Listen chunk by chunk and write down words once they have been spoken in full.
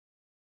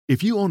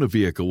If you own a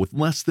vehicle with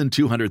less than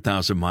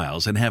 200,000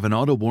 miles and have an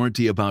auto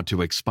warranty about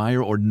to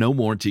expire or no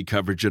warranty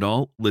coverage at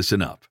all,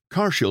 listen up.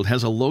 CarShield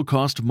has a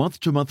low-cost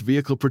month-to-month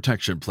vehicle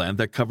protection plan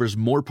that covers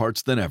more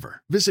parts than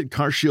ever. Visit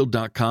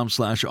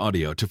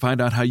carshield.com/audio to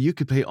find out how you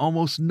could pay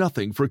almost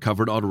nothing for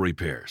covered auto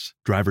repairs.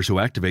 Drivers who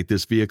activate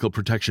this vehicle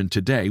protection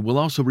today will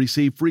also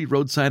receive free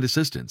roadside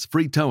assistance,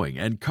 free towing,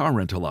 and car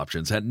rental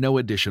options at no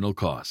additional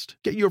cost.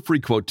 Get your free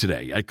quote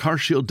today at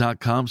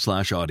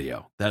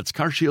carshield.com/audio. That's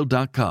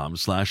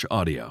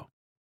carshield.com/audio.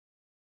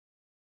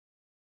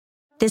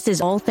 This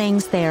is All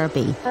Things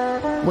Therapy,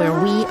 where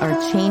we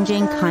are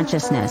changing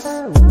consciousness,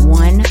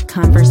 one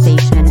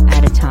conversation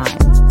at a time.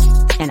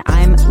 And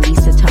I'm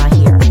Lisa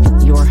Tahir,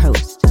 your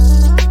host.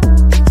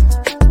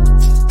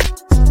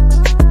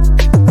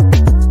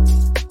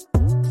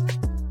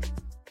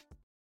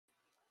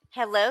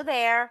 Hello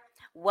there.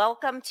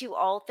 Welcome to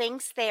All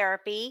Things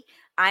Therapy.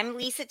 I'm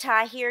Lisa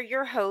Tahir,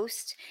 your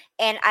host,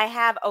 and I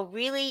have a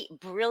really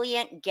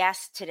brilliant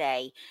guest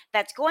today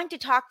that's going to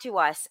talk to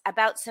us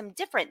about some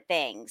different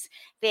things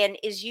than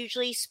is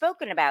usually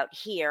spoken about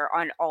here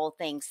on All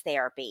Things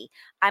Therapy.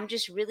 I'm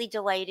just really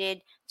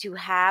delighted to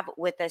have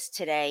with us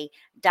today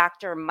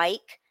Dr.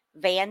 Mike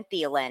Van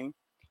Thielen.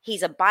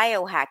 He's a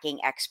biohacking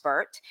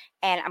expert,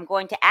 and I'm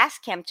going to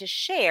ask him to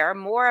share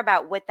more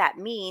about what that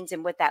means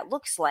and what that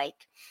looks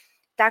like.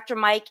 Dr.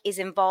 Mike is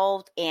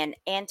involved in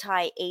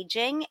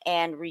anti-aging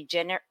and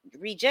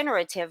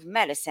regenerative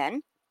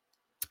medicine,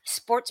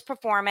 sports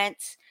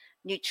performance,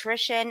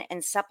 nutrition,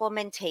 and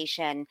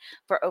supplementation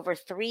for over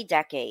 3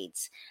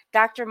 decades.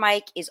 Dr.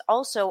 Mike is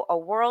also a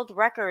world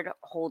record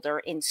holder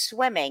in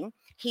swimming.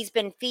 He's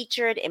been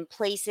featured in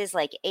places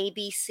like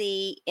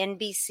ABC,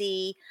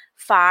 NBC,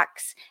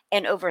 Fox,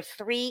 and over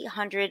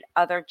 300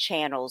 other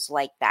channels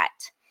like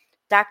that.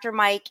 Dr.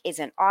 Mike is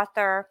an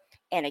author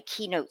and a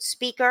keynote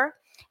speaker.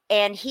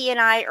 And he and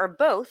I are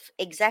both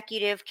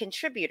executive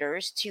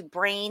contributors to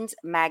Brains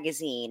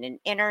Magazine, an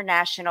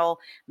international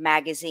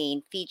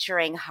magazine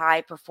featuring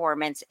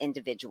high-performance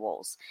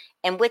individuals.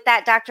 And with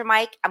that, Dr.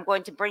 Mike, I'm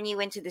going to bring you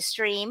into the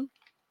stream.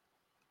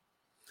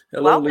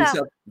 Hello, Welcome.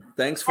 Lisa.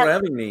 Thanks for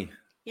having me.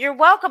 You're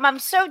welcome. I'm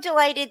so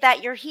delighted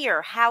that you're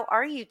here. How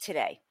are you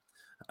today?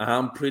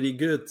 I'm pretty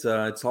good.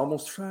 It's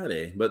almost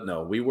Friday, but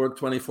no, we work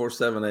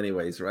 24/7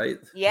 anyways, right?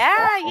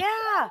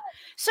 Yeah.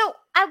 So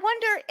I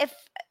wonder if,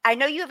 I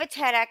know you have a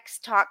TEDx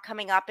talk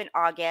coming up in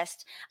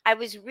August. I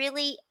was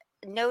really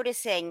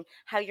noticing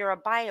how you're a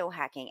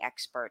biohacking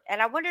expert,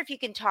 and I wonder if you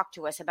can talk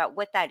to us about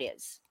what that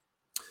is.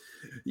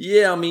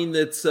 Yeah, I mean,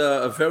 it's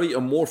a very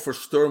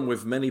amorphous term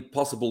with many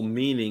possible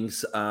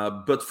meanings,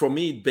 but for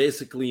me, it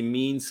basically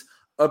means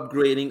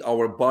upgrading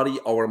our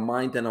body, our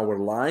mind, and our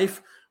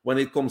life. When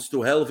it comes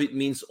to health, it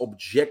means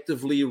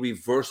objectively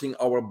reversing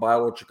our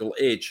biological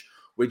age,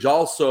 which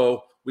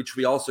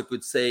we also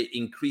could say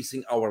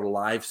increasing our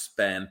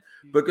lifespan.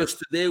 Because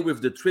today,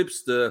 with the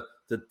tips,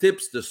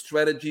 the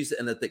strategies,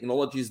 and the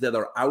technologies that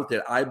are out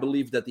there, I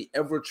believe that the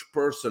average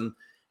person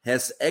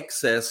has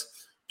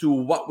access to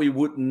what we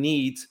would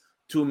need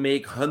to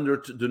make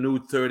 100 the new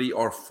 30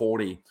 or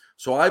 40.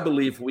 So I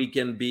believe we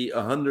can be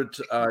 100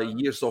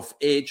 years of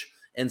age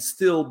and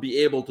still be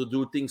able to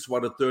do things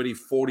what a 30,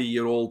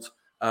 40-year-old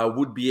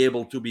would be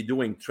able to be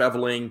doing,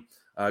 traveling,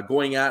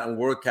 going out and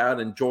work out,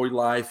 enjoy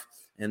life,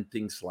 and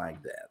things like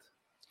that.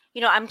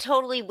 You know, I'm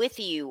totally with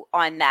you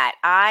on that.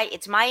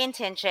 It's my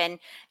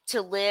intention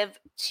to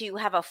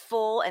have a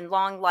full and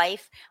long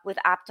life with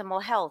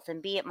optimal health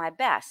and be at my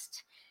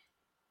best.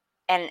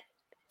 And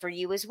for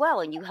you as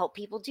well, and you help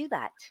people do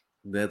that.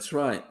 That's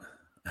right.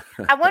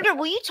 I wonder,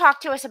 will you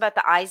talk to us about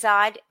the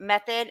IZOD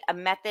method, a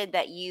method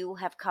that you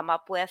have come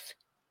up with?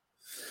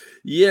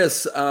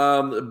 Yes,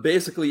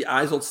 basically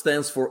IZOD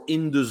stands for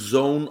In the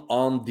Zone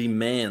on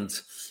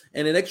Demand.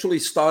 And it actually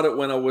started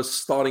when I was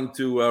starting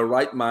to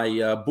write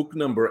my book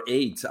number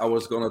 8. I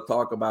was going to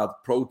talk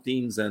about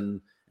proteins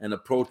and a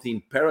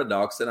protein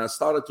paradox. And I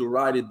started to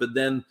write it, but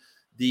then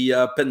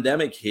the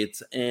pandemic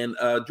hit. And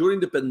during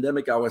the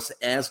pandemic, I was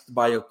asked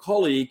by a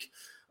colleague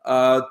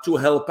to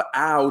help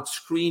out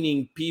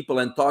screening people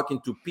and talking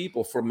to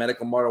people for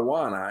medical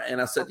marijuana.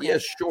 And I said, okay.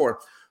 Yes, sure.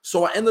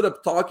 So I ended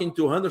up talking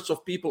to hundreds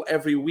of people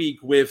every week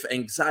with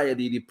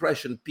anxiety,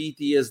 depression,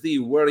 PTSD,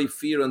 worry,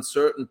 fear,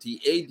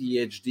 uncertainty,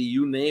 ADHD,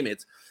 you name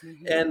it.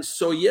 Mm-hmm. And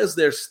so, yes,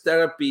 there's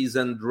therapies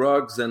and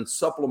drugs and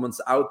supplements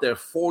out there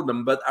for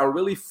them, but I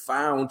really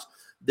found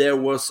there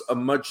was a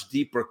much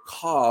deeper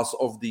cause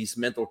of these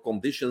mental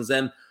conditions.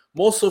 And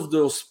most of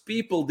those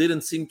people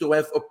didn't seem to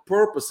have a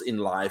purpose in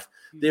life.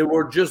 Mm-hmm. They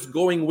were just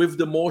going with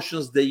the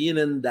motions day in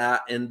and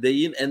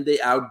day in and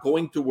day out,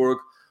 going to work,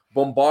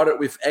 bombarded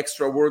with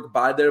extra work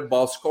by their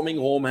boss, coming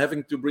home,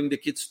 having to bring the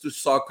kids to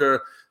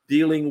soccer,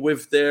 dealing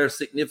with their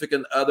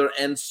significant other.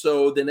 And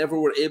so they never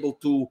were able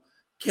to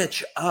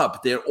catch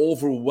up. They're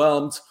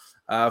overwhelmed,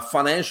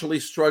 financially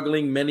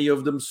struggling, many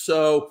of them.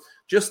 So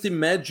just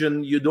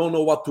imagine you don't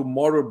know what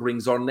tomorrow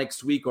brings, or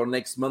next week, or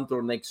next month,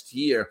 or next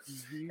year.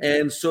 Mm-hmm.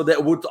 And so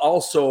that would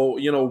also,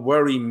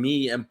 worry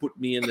me and put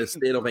me in a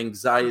state of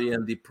anxiety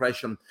and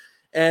depression.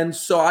 And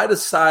so I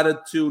decided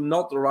to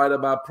not write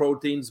about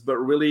proteins, but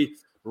really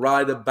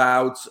write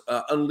about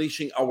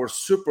unleashing our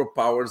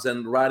superpowers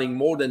and writing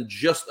more than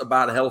just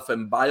about health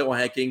and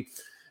biohacking,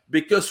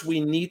 because we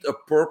need a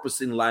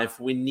purpose in life.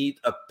 We need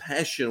a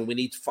passion. We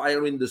need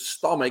fire in the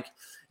stomach.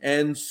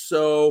 And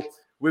so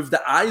with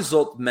the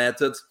ISOT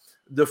method,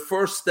 the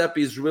first step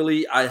is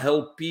really I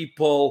help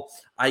people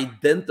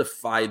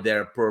identify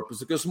their purpose,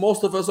 because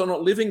most of us are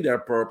not living their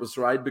purpose,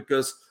 right?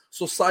 Because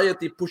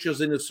society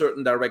pushes in a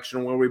certain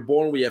direction. When we're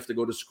born, we have to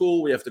go to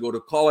school, we have to go to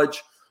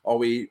college, or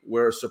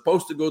we're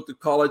supposed to go to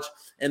college,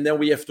 and then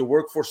we have to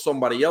work for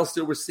somebody else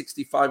till we're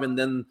 65, and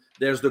then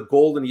there's the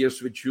golden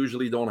years, which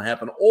usually don't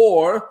happen.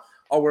 Or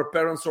our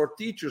parents or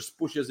teachers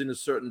push us in a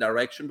certain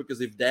direction,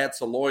 because if dad's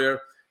a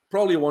lawyer,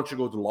 probably wants you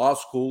to go to law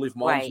school. If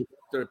mom's a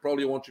doctor,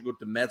 probably wants you to go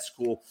to med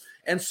school.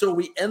 And so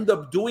we end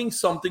up doing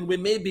something we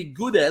may be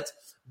good at,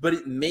 but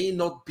it may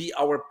not be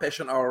our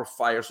passion, our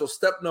fire. So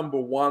step number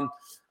one,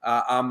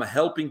 I'm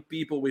helping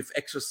people with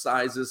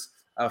exercises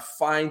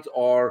find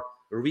or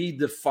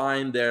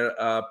redefine their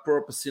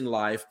purpose in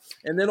life.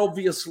 And then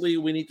obviously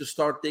we need to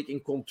start taking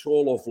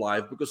control of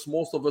life, because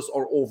most of us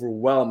are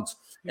overwhelmed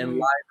and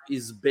life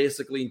is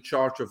basically in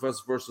charge of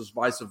us versus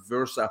vice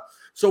versa.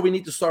 So we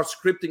need to start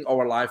scripting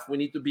our life. We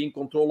need to be in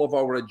control of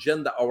our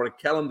agenda, our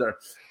calendar.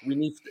 We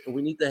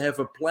need to have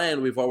a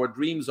plan with our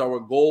dreams, our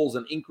goals,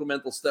 an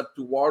incremental step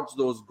towards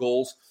those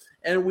goals.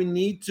 And we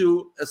need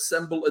to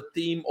assemble a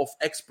team of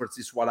experts,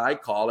 is what I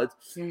call it,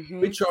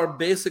 which are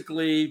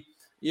basically,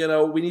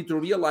 we need to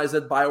realize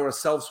that by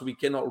ourselves, we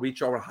cannot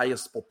reach our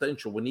highest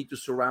potential. We need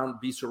to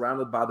be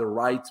surrounded by the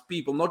right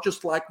people, not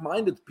just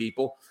like-minded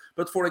people,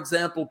 but for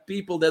example,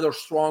 people that are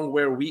strong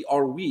where we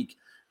are weak.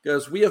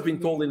 Because we have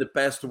been told in the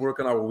past to work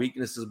on our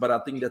weaknesses, but I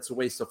think that's a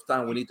waste of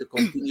time. We need to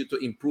continue to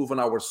improve on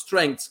our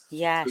strengths,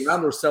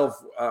 surround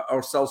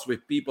ourselves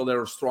with people that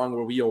are strong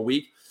where we are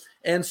weak.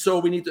 And so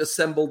we need to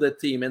assemble that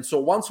team. And so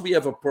once we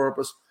have a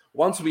purpose,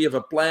 once we have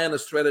a plan, a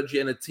strategy,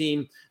 and a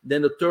team,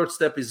 then the third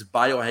step is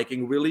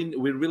biohacking.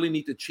 We really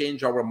need to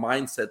change our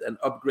mindset and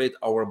upgrade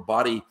our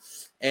body.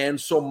 And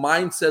so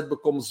mindset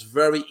becomes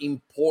very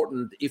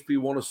important if we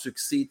want to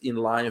succeed in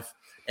life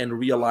and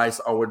realize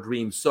our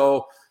dreams.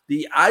 So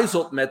the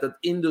ISOT method,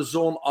 in the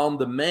zone, on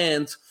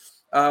demand,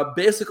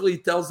 basically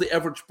tells the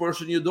average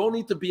person you don't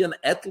need to be an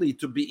athlete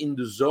to be in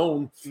the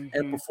zone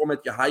and perform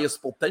at your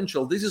highest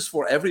potential. This is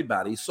for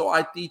everybody. So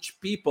I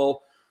teach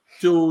people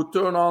to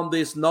turn on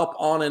this knob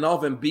on and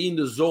off and be in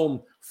the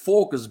zone,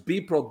 focus, be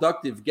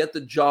productive, get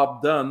the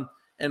job done,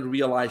 and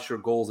realize your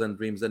goals and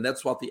dreams. And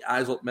that's what the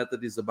ISOT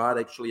method is about.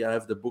 Actually, I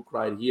have the book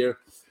right here.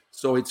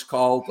 So it's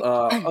called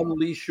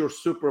Unleash Your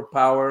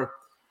Superpower.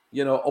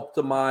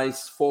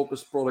 Optimize,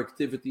 focus,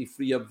 productivity,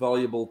 free up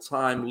valuable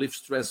time, live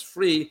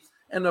stress-free,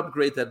 and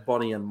upgrade that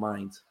body and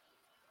mind.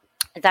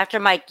 Dr.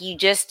 Mike, you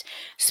just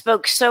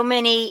spoke so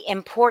many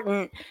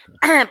important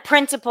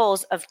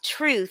principles of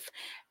truth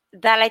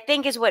that I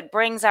think is what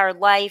brings our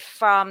life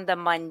from the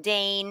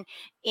mundane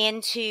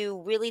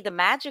into really the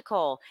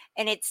magical.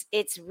 And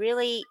it's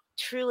really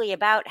truly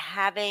about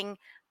having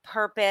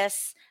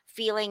purpose,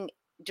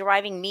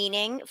 deriving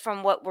meaning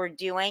from what we're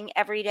doing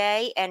every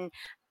day. And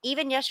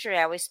even yesterday,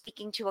 I was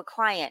speaking to a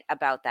client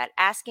about that,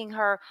 asking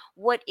her,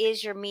 what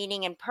is your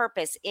meaning and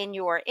purpose in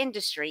your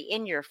industry,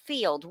 in your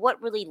field?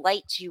 What really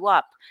lights you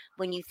up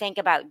when you think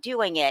about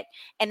doing it?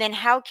 And then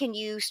how can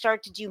you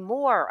start to do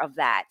more of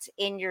that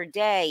in your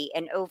day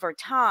and over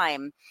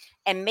time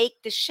and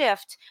make the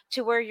shift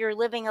to where you're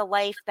living a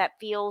life that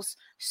feels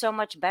so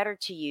much better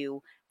to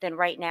you than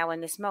right now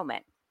in this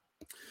moment?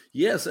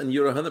 Yes, and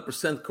you're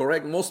 100%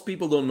 correct. Most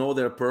people don't know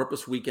their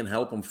purpose. We can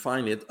help them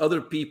find it. Other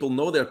people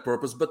know their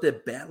purpose, but they're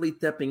barely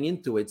tapping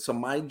into it. So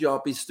my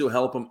job is to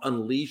help them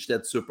unleash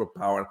that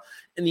superpower.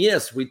 And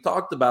yes, we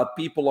talked about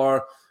people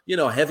are,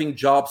 having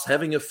jobs,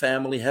 having a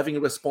family, having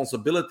a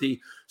responsibility.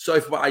 So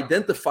if we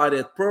identify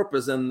that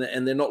purpose and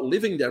they're not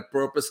living their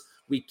purpose,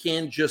 we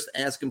can't just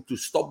ask them to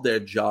stop their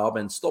job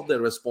and stop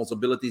their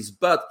responsibilities.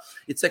 But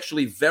it's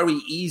actually very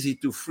easy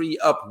to free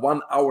up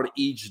 1 hour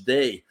each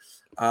day.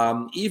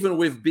 Even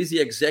with busy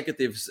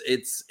executives,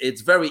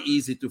 it's very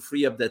easy to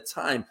free up that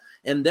time.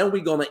 And then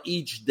we're going to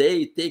each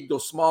day take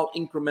those small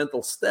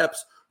incremental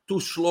steps to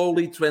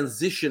slowly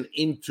transition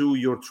into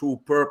your true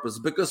purpose,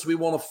 because we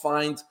want to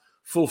find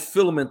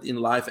fulfillment in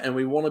life and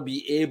we want to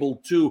be able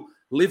to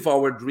live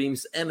our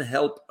dreams and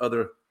help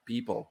other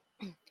people.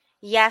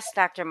 Yes,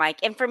 Dr. Mike.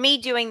 And for me,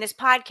 doing this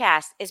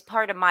podcast is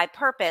part of my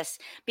purpose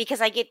because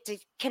I get to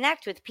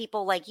connect with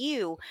people like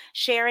you,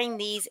 sharing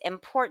these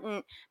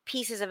important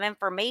pieces of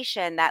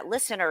information that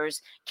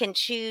listeners can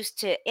choose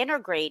to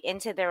integrate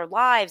into their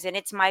lives. And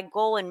it's my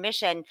goal and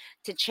mission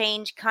to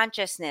change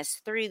consciousness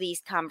through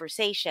these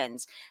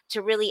conversations,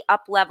 to really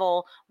up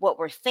level what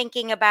we're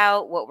thinking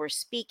about, what we're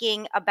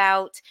speaking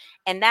about.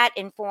 And that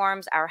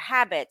informs our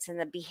habits and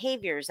the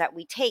behaviors that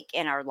we take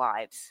in our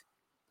lives.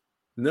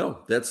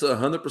 No, that's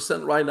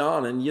 100% right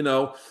on. And a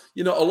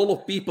lot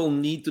of people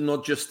need to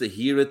not just to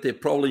hear it. They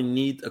probably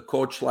need a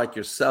coach like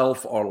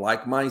yourself or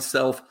like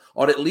myself,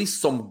 or at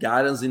least some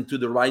guidance into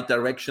the right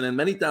direction. And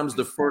many times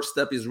the first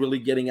step is really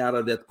getting out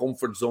of that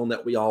comfort zone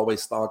that we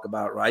always talk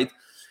about, right?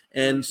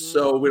 And Mhm.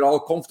 so we're all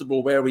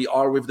comfortable where we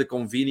are with the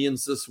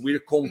conveniences. We're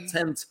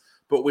content,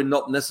 but we're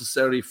not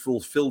necessarily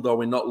fulfilled, or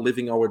we're not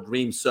living our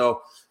dreams.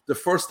 So the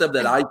first step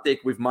that I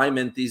take with my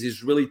mentees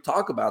is really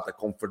talk about the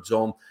comfort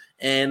zone.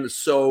 And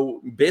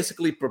so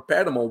basically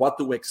prepare them on what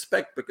to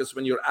expect, because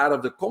when you're out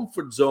of the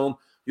comfort zone,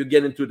 you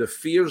get into the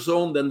fear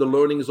zone, then the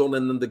learning zone,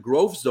 and then the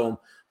growth zone.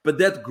 But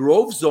that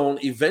growth zone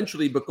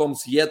eventually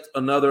becomes yet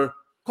another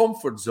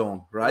comfort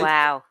zone, right?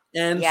 Wow.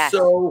 And Yes.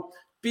 so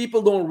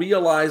people don't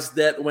realize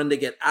that when they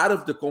get out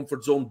of the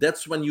comfort zone,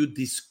 that's when you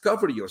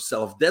discover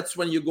yourself. That's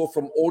when you go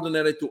from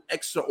ordinary to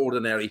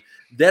extraordinary.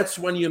 That's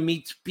when you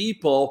meet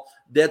people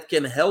that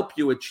can help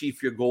you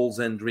achieve your goals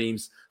and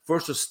dreams,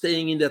 versus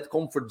staying in that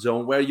comfort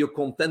zone where you're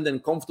content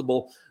and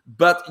comfortable,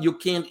 but you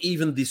can't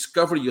even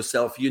discover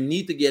yourself. You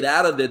need to get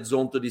out of that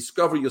zone to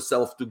discover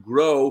yourself, to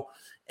grow,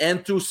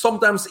 and to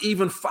sometimes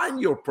even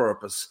find your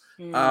purpose.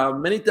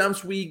 Mm. Many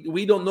times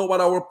we don't know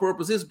what our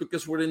purpose is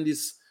because we're in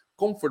this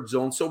comfort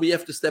zone. So we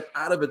have to step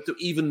out of it to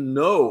even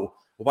know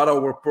what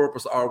our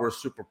purpose, our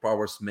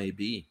superpowers may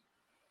be.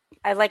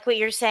 I like what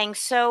you're saying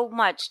so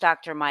much,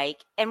 Dr.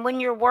 Mike. And when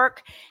your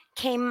work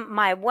came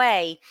my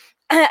way,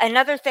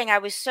 another thing I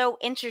was so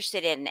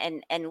interested in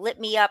and lit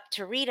me up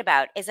to read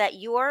about is that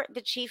you're the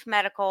chief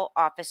medical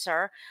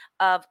officer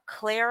of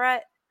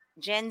Clara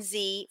Gen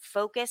Z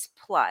Focus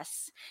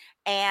Plus.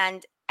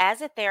 And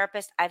as a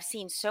therapist, I've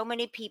seen so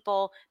many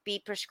people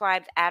be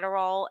prescribed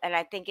Adderall, and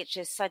I think it's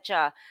just such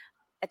a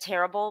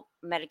terrible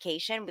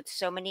medication with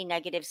so many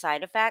negative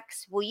side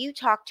effects. Will you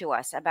talk to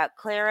us about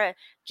Clara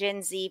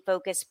Gen Z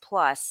Focus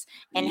Plus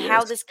and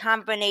how Yes. this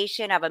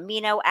combination of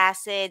amino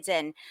acids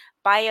and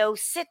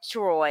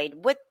biocitroid,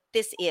 what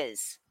this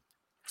is?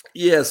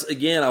 Yes,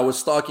 again, I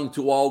was talking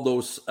to all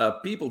those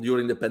people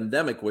during the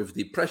pandemic with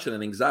depression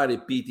and anxiety,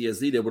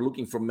 PTSD. They were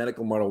looking for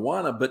medical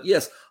marijuana, but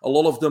yes, a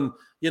lot of them,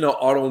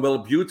 are on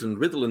Wellbutrin,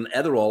 Ritalin,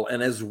 Adderall,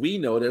 and as we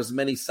know, there's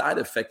many side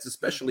effects,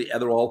 especially Mhm.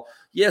 Adderall.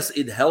 Yes,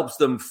 it helps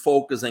them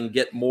focus and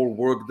get more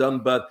work done,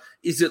 but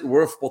is it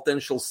worth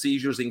potential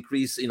seizures,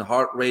 increase in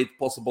heart rate,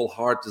 possible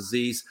heart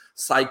disease,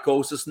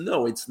 psychosis?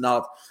 No, it's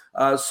not.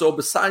 So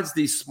besides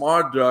these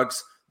smart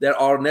drugs, there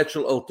are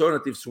natural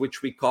alternatives,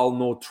 which we call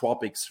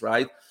nootropics,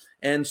 right?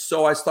 And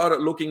so I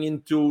started looking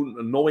into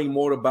knowing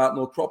more about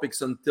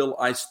nootropics until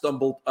I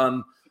stumbled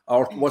on,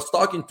 or was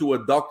talking to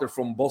a doctor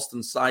from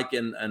Boston Psych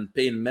and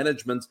Pain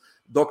Management,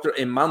 Dr.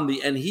 Emandi,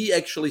 and he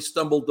actually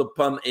stumbled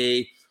upon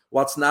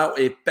what's now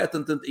a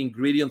patented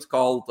ingredient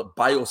called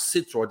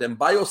biocitroid. And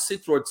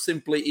biocitroid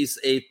simply is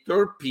a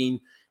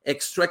terpene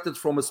extracted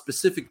from a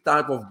specific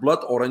type of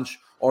blood orange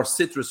or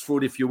citrus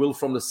fruit, if you will,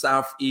 from the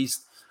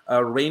southeast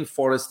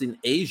rainforest in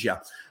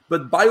Asia.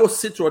 But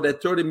biocitroid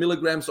at 30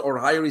 milligrams or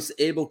higher is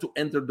able to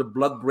enter the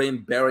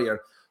blood-brain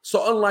barrier.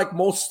 So unlike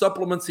most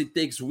supplements, it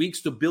takes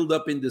weeks to build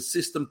up in the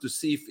system to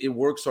see if it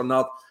works or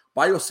not.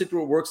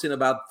 Biocitroid works in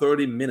about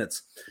 30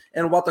 minutes.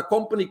 And what the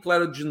company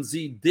Clarigen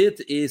Z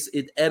did is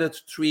it added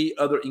 3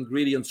 other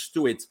ingredients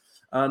to it.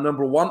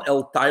 Number one,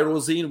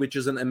 L-tyrosine, which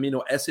is an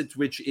amino acid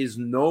which is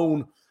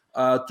known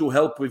to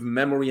help with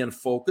memory and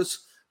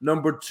focus.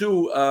 Number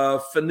two,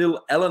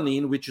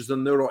 phenylalanine, which is a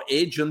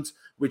neuroagent,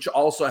 which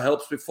also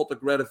helps with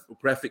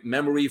photographic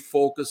memory,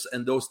 focus,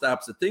 and those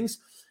types of things.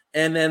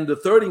 And then the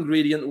third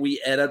ingredient we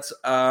added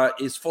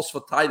is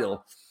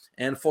phosphatidyl.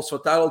 And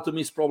phosphatidyl to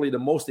me is probably the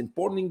most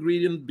important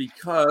ingredient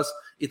because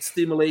it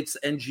stimulates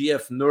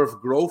NGF, nerve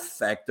growth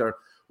factor,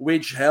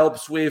 which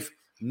helps with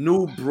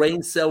new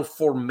brain cell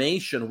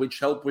formation, which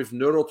help with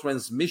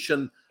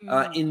neurotransmission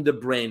Mm. in the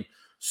brain.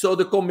 So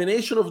the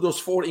combination of those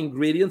 4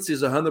 ingredients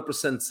is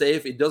 100%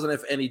 safe. It doesn't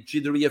have any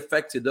jittery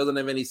effects. It doesn't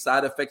have any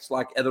side effects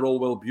like Adderall,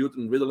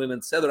 Wellbutrin, Ritalin,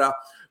 etc.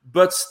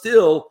 But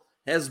still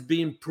has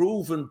been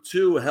proven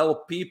to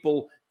help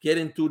people get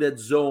into that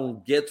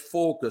zone, get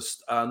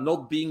focused,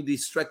 not being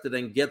distracted,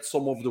 and get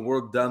some of the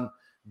work done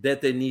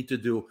that they need to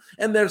do.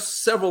 And there's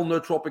several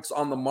nootropics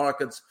on the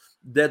market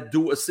that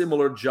do a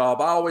similar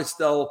job. I always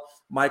tell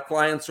my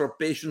clients or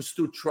patients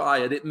to try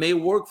it. It may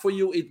work for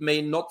you, it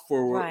may not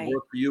work Right.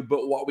 for you,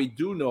 but what we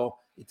do know,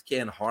 it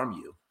can harm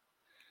you.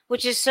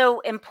 Which is so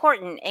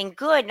important and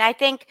good. And I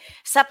think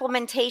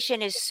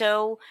supplementation is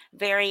so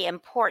very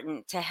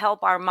important to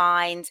help our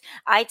minds.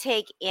 I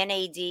take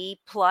NAD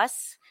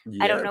plus.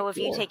 I don't Yeah, know if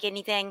you sure. take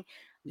anything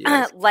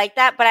Yes. like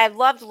that, but I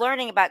loved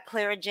learning about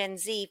Clara Gen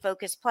Z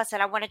Focus Plus,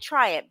 and I want to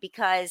try it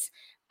because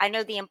I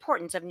know the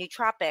importance of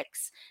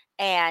nootropics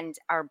and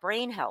our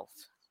brain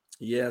health.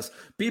 Yes,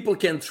 people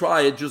can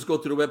try it. Just go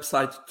to the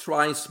website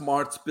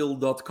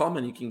trysmartpill.com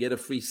and you can get a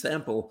free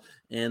sample.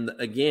 And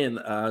again,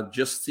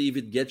 just see if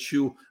it gets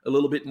you a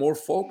little bit more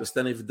focused.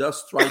 And if it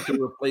does, try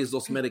to replace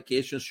those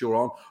medications you're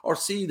on, or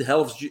see it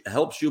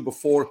helps you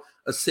before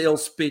a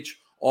sales pitch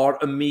or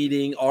a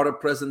meeting or a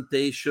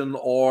presentation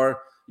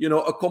or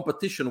a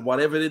competition,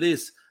 whatever it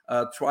is.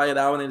 Try it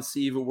out and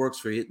see if it works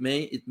for you.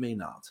 It may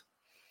not.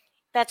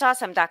 That's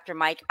awesome, Dr.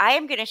 Mike. I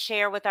am going to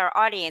share with our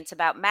audience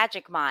about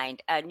Magic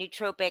Mind, a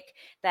nootropic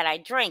that I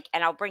drink,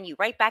 and I'll bring you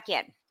right back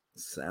in.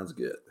 Sounds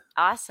good.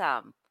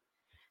 Awesome.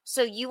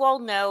 So you all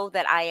know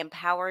that I am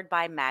powered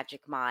by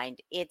Magic Mind.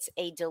 It's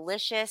a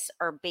delicious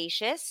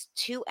herbaceous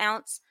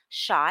 2-ounce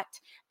shot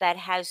that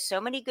has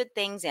so many good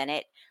things in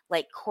it,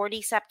 like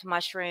cordyceps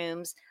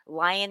mushrooms,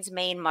 lion's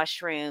mane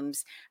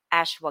mushrooms,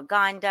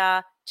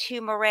 ashwagandha,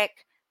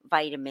 turmeric,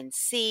 vitamin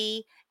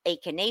C,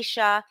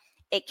 echinacea.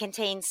 It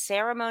contains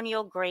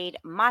ceremonial grade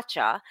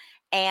matcha,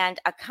 and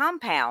a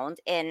compound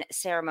in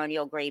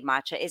ceremonial grade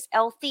matcha is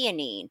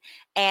L-theanine.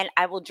 And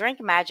I will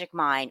drink Magic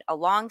Mind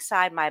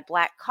alongside my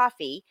black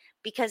coffee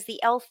because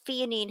the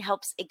L-theanine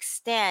helps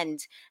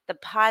extend the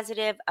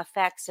positive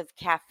effects of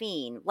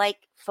caffeine,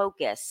 like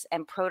focus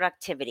and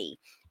productivity.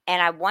 And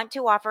I want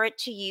to offer it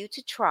to you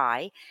to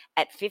try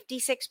at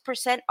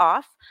 56%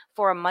 off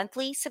for a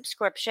monthly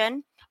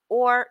subscription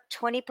or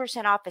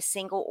 20% off a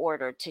single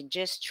order to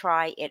just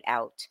try it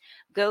out.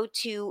 Go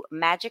to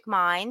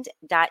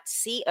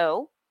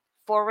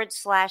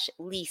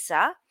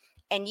magicmind.co/Lisa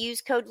and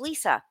use code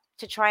Lisa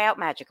to try out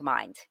Magic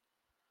Mind.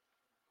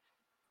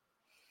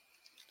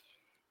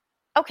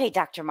 Okay,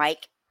 Dr.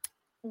 Mike,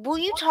 will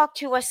you talk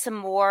to us some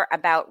more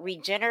about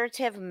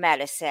regenerative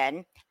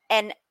medicine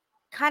and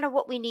kind of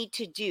what we need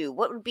to do?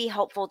 What would be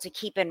helpful to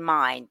keep in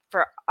mind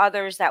for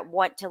others that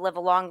want to live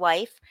a long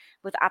life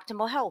with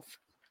optimal health?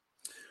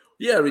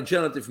 Yeah,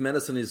 regenerative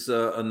medicine is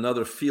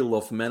another field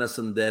of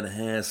medicine that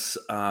has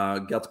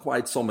got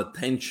quite some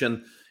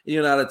attention. In the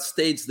United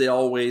States, they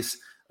always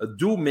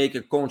do make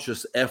a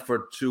conscious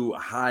effort to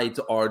hide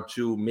or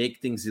to make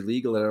things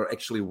illegal that are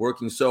actually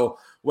working. So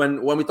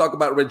when we talk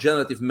about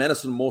regenerative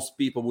medicine, most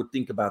people would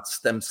think about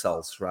stem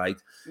cells,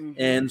 right? Mm-hmm.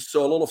 And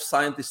so a lot of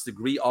scientists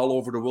agree all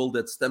over the world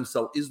that stem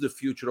cell is the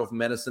future of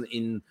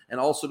medicine and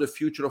also the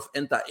future of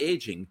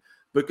anti-aging,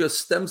 because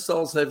stem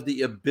cells have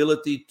the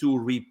ability to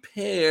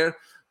repair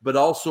but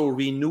also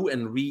renew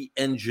and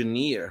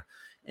re-engineer.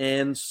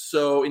 And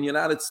so in the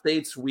United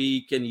States,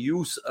 we can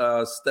use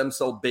stem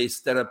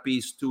cell-based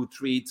therapies to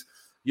treat,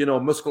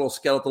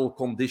 musculoskeletal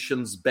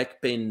conditions,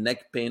 back pain,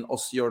 neck pain,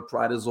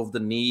 osteoarthritis of the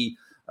knee,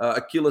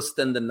 Achilles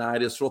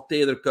tendonitis,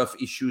 rotator cuff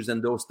issues,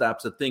 and those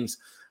types of things.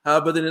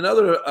 But in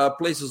other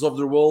places of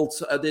the world,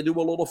 they do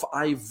a lot of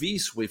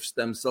IVs with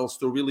stem cells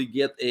to really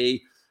get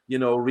a,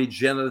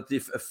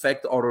 regenerative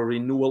effect or a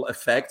renewal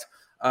effect.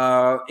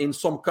 In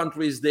some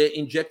countries, they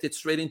inject it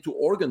straight into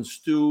organs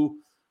to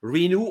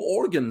renew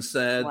organs,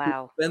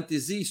 to prevent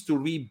disease, to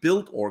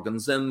rebuild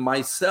organs. And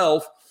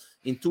myself,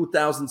 in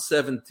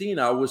 2017,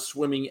 I was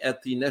swimming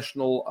at the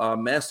National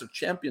Master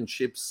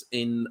Championships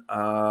in,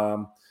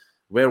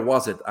 where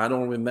was it? I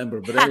don't remember.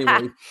 But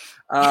anyway,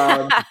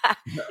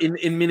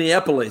 in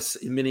Minneapolis.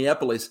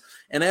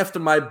 And after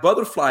my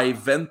butterfly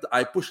event,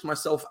 I pushed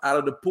myself out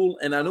of the pool,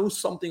 and I knew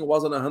something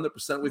wasn't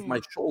 100% with my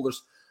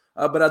shoulders.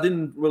 But I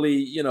didn't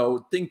really,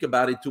 think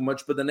about it too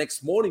much. But the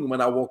next morning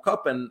when I woke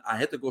up and I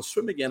had to go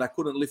swim again, I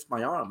couldn't lift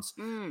my arms.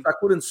 So I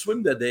couldn't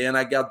swim that day. And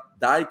I got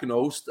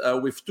diagnosed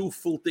with 2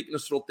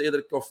 full-thickness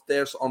rotator cuff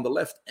tears on the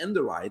left and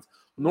the right.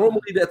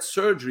 Normally that's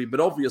surgery, but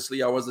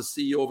obviously I was the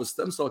CEO of a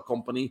stem cell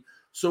company.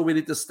 So we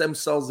did the stem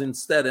cells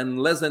instead. And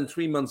less than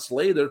 3 months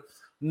later,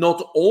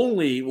 not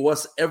only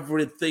was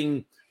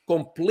everything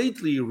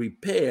completely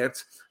repaired,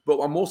 but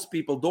what most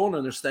people don't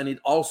understand, it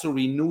also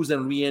renews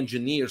and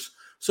re-engineers.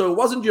 So it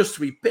wasn't just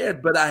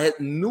repaired, but I had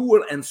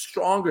newer and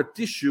stronger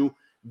tissue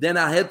than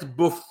I had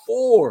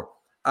before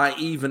I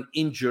even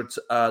injured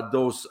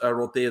those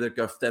rotator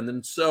cuff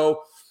tendons.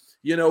 So,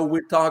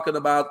 we're talking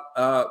about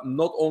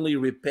not only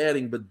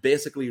repairing, but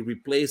basically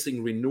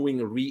replacing,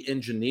 renewing,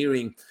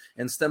 re-engineering.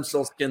 And stem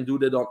cells can do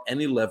that on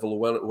any level,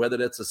 whether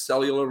that's a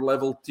cellular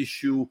level,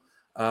 tissue,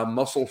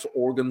 muscles,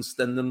 organs,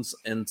 tendons,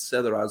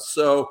 etc.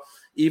 So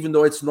even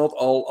though it's not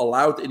all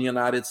allowed in the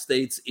United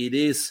States, it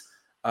is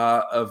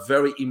a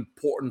very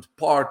important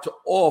part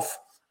of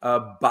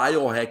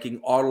biohacking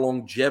or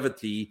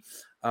longevity,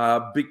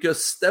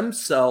 because stem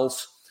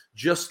cells,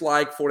 just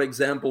like, for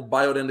example,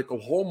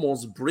 bioidentical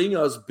hormones, bring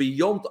us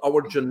beyond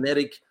our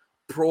genetic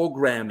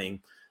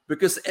programming.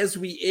 Because as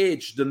we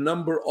age, the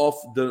number of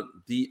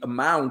the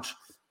amount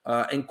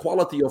and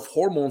quality of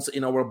hormones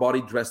in our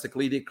body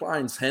drastically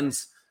declines.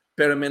 Hence,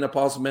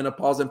 perimenopause,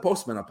 menopause, and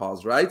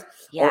postmenopause, right?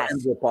 Yes. Or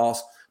andropause.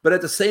 But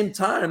at the same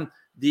time,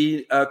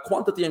 the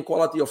quantity and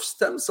quality of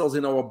stem cells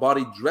in our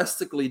body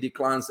drastically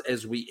declines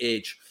as we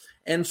age.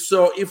 And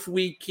so if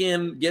we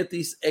can get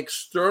these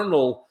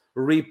external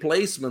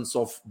replacements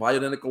of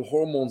bioidentical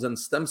hormones and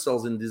stem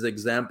cells in this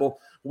example,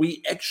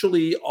 we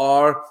actually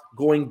are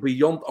going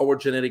beyond our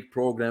genetic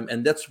program.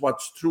 And that's what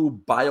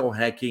true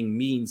biohacking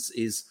means,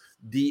 is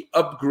the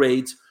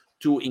upgrade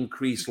to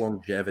increase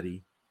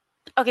longevity.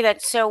 Okay,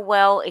 that's so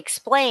well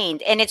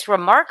explained. And it's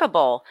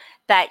remarkable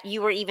that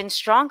you were even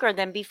stronger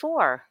than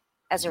before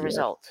as a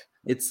result.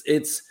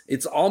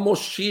 It's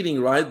almost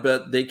cheating, right?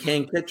 But they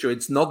can't catch you.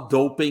 It's not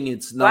doping.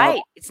 It's not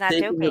right. It's not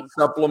taking doping. a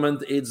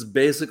supplement. It's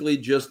basically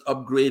just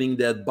upgrading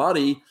that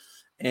body.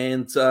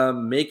 and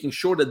making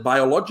sure that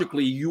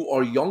biologically you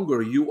are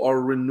younger, you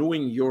are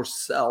renewing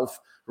yourself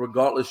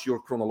regardless your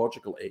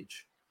chronological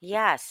age.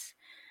 Yes.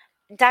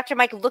 Dr.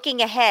 Mike, looking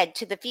ahead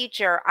to the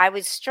future, I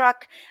was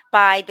struck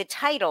by the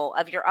title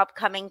of your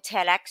upcoming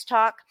TEDx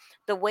talk,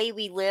 The Way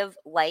We Live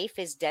Life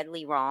is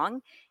Deadly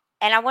Wrong.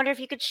 And I wonder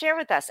if you could share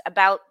with us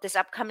about this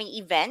upcoming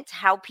event,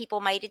 how people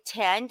might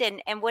attend,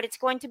 and what it's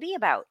going to be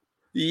about.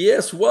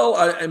 Yes,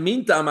 well,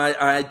 meantime,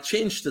 I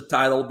changed the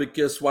title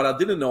because what I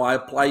didn't know, I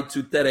applied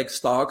to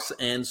TEDx Talks.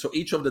 And so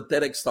each of the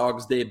TEDx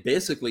Talks, they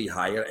basically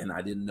hire, and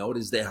I didn't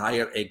notice, they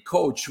hire a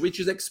coach, which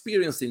is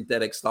experienced in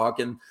TEDx Talk.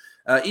 And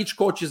each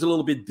coach is a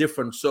little bit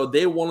different. So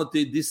they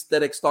wanted this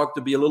TEDx Talk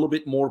to be a little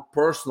bit more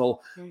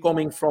personal,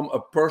 coming from a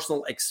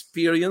personal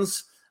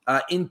experience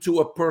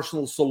into a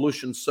personal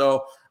solution.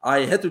 So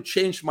I had to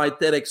change my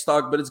TEDx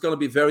Talk, but it's going to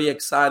be very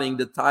exciting.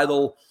 The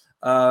title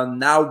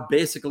now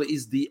basically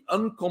is the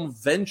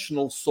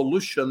unconventional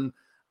solution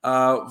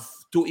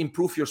to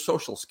improve your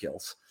social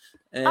skills.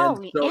 And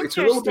so it's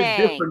a little bit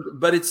different,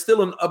 but it's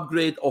still an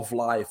upgrade of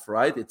life,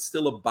 right? It's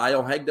still a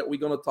biohack that we're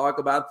going to talk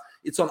about.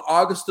 It's on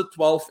August the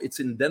 12th.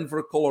 It's in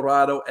Denver,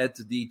 Colorado at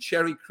the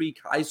Cherry Creek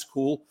High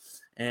School.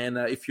 And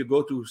if you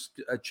go to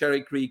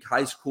Cherry Creek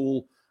High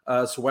School's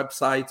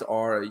website,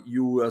 or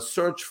you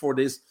search for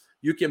this,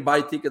 you can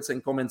buy tickets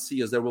and come and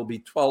see us. There will be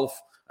 12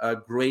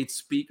 great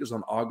speakers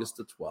on August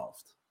the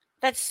 12th.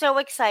 That's so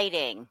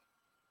exciting.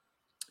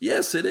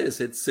 Yes, it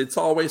is. It's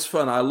always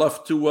fun. I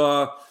love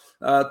to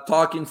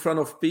talk in front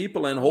of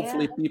people, and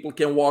hopefully people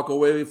can walk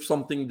away with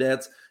something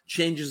that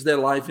changes their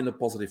life in a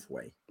positive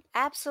way.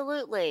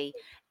 Absolutely.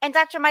 And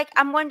Dr. Mike,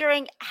 I'm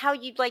wondering how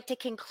you'd like to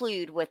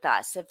conclude with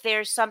us. If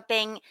there's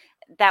something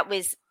that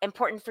was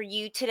important for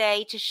you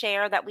today to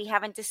share that we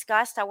haven't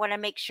discussed, I want to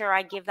make sure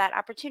I give that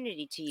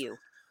opportunity to you.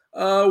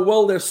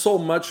 Well, there's so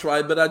much,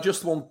 right? But I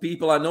just want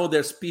people, I know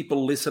there's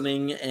people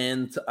listening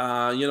and,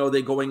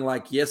 they're going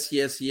like, yes,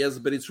 yes, yes.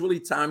 But it's really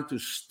time to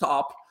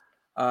stop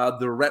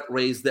the rat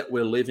race that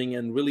we're living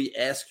and really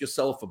ask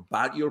yourself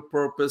about your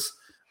purpose,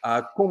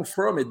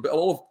 confirm it. But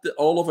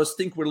all of us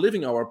think we're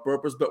living our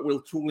purpose, but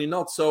we're truly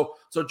not. So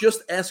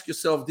just ask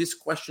yourself this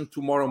question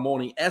tomorrow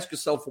morning. Ask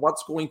yourself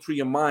what's going through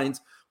your mind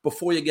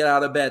before you get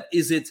out of bed.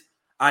 Is it,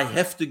 I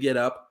have to get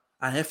up,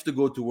 I have to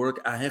go to work,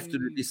 I have to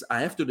do this,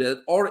 I have to do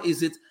that? Or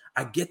is it,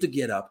 I get to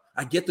get up,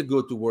 I get to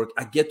go to work,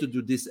 I get to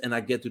do this, and I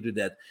get to do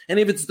that? And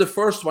if it's the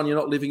first one, you're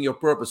not living your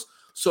purpose.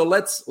 So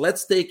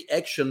let's take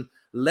action.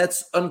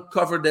 Let's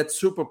uncover that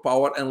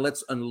superpower and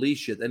let's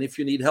unleash it. And if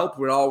you need help,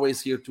 we're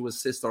always here to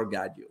assist or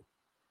guide you.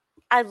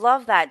 I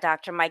love that,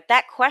 Dr. Mike.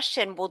 That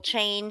question will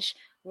change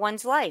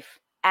one's life,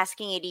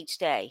 asking it each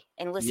day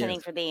and listening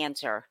for the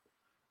answer.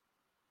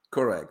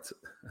 Correct.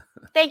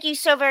 Thank you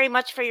so very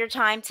much for your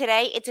time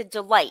today. It's a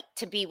delight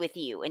to be with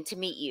you and to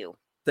meet you.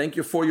 Thank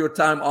you for your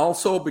time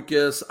also,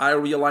 because I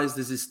realize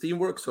this is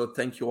teamwork. So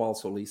thank you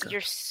also, Lisa.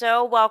 You're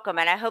so welcome.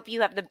 And I hope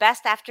you have the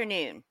best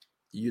afternoon.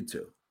 You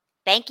too.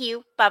 Thank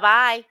you.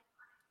 Bye-bye.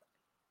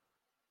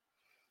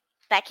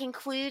 That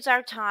concludes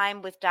our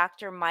time with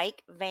Dr.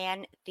 Mike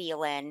Van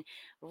Thielen.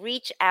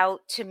 Reach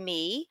out to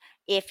me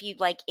if you'd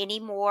like any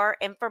more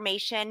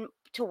information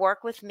to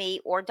work with me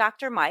or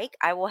Dr. Mike.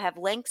 I will have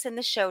links in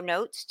the show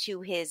notes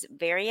to his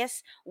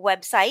various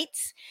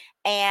websites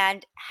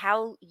and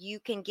how you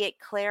can get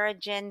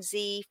Clarigen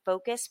Z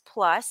Focus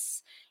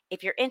Plus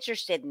if you're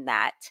interested in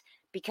that,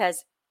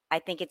 because I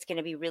think it's going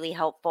to be really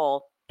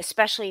helpful,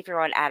 especially if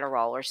you're on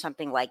Adderall or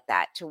something like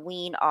that, to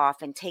wean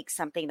off and take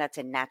something that's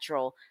a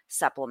natural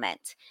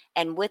supplement.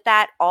 And with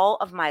that, all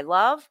of my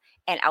love,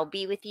 and I'll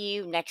be with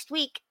you next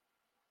week.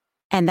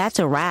 And that's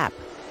a wrap.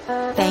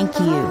 Thank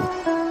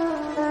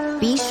you.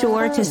 Be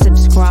sure to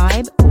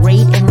subscribe,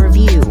 rate, and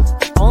review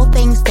All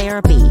Things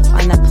Therapy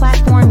on the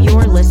platform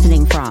you're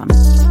listening from.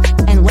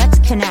 And let's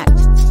connect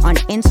on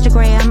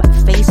Instagram,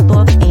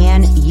 Facebook,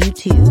 and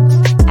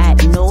YouTube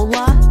at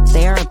NOLA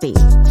Therapy,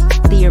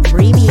 the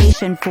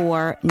abbreviation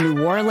for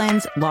New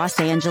Orleans, Los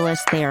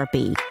Angeles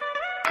Therapy,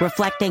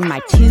 reflecting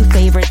my two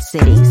favorite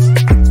cities.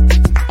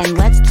 And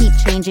let's keep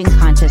changing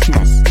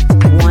consciousness,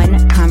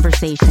 one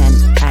conversation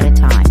at a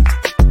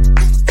time.